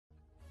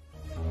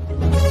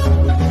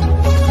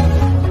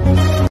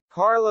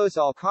Carlos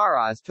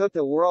Alcaraz took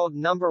the world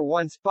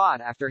 #1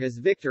 spot after his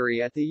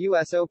victory at the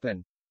U.S.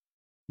 Open.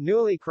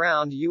 Newly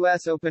crowned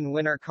U.S. Open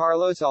winner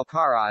Carlos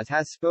Alcaraz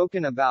has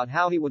spoken about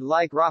how he would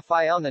like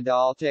Rafael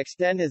Nadal to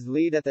extend his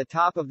lead at the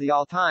top of the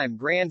all-time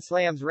Grand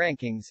Slams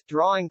rankings,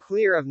 drawing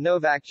clear of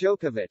Novak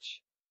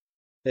Djokovic.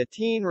 The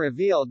teen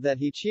revealed that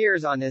he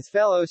cheers on his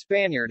fellow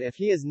Spaniard if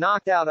he is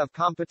knocked out of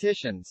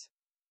competitions.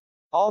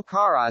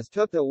 Alcaraz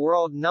took the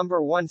world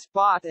 #1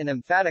 spot in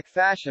emphatic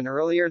fashion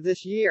earlier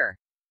this year,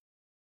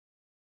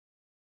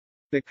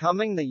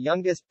 becoming the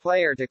youngest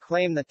player to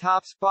claim the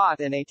top spot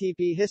in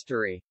ATP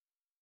history.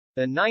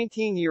 The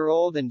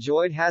 19-year-old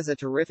has a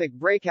terrific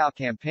breakout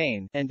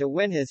campaign, and to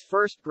win his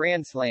first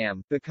Grand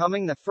Slam,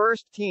 becoming the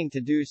first teen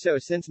to do so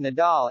since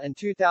Nadal in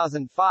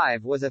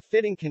 2005 was a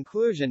fitting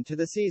conclusion to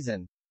the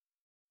season.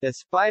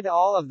 Despite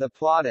all of the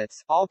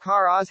plaudits,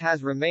 Alcaraz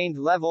has remained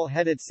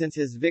level-headed since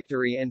his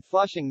victory in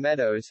Flushing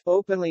Meadows,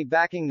 openly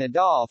backing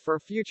Nadal for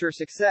future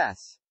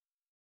success.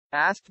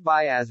 Asked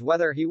by AS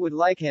whether he would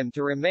like him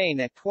to remain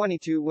at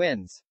 22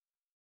 wins.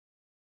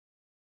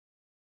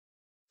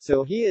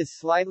 So he is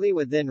slightly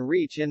within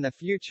reach in the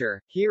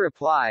future, he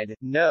replied,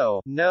 no,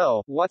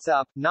 what's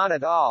up, not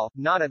at all,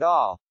 not at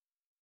all.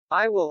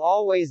 I will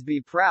always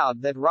be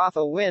proud that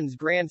Rafa wins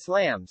Grand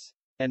Slams.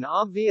 And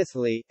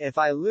obviously, if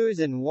I lose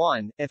in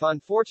one, if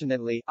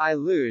unfortunately, I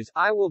lose,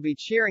 I will be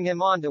cheering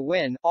him on to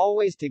win,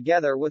 always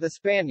together with a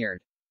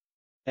Spaniard.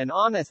 And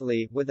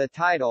honestly, with the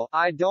title,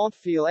 I don't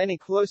feel any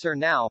closer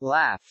now,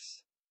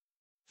 laughs.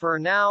 For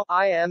now,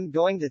 I am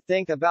going to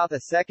think about the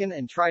second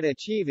and try to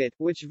achieve it,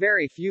 which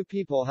very few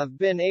people have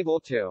been able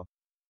to.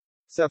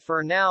 So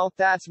for now,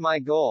 that's my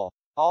goal.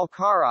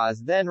 Alcaraz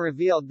then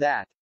revealed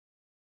that,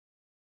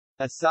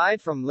 aside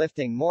from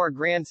lifting more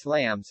Grand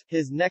Slams,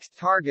 his next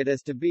target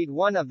is to beat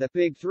one of the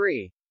big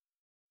three.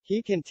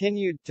 He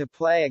continued to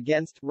play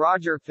against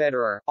Roger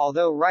Federer,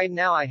 although right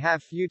now I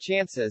have few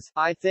chances,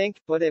 I think,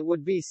 but it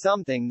would be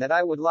something that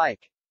I would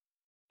like.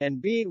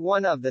 And beat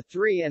one of the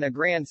three in a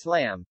Grand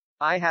Slam.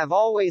 I have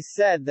always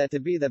said that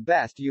to be the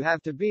best you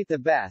have to beat the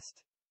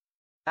best.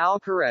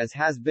 Alcaraz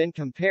has been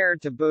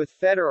compared to both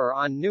Federer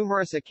on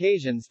numerous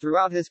occasions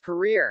throughout his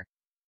career.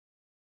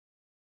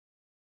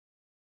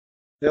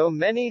 Though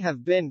many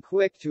have been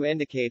quick to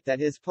indicate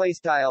that his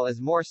playstyle is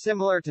more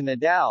similar to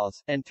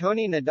Nadal's, and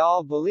Tony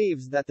Nadal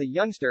believes that the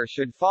youngster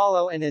should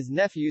follow in his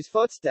nephew's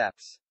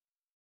footsteps.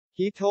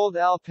 He told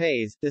El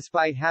País,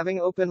 despite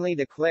having openly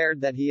declared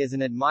that he is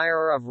an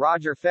admirer of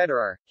Roger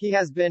Federer, he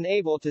has been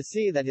able to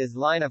see that his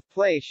line of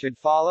play should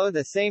follow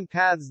the same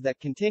paths that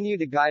continue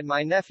to guide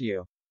my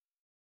nephew.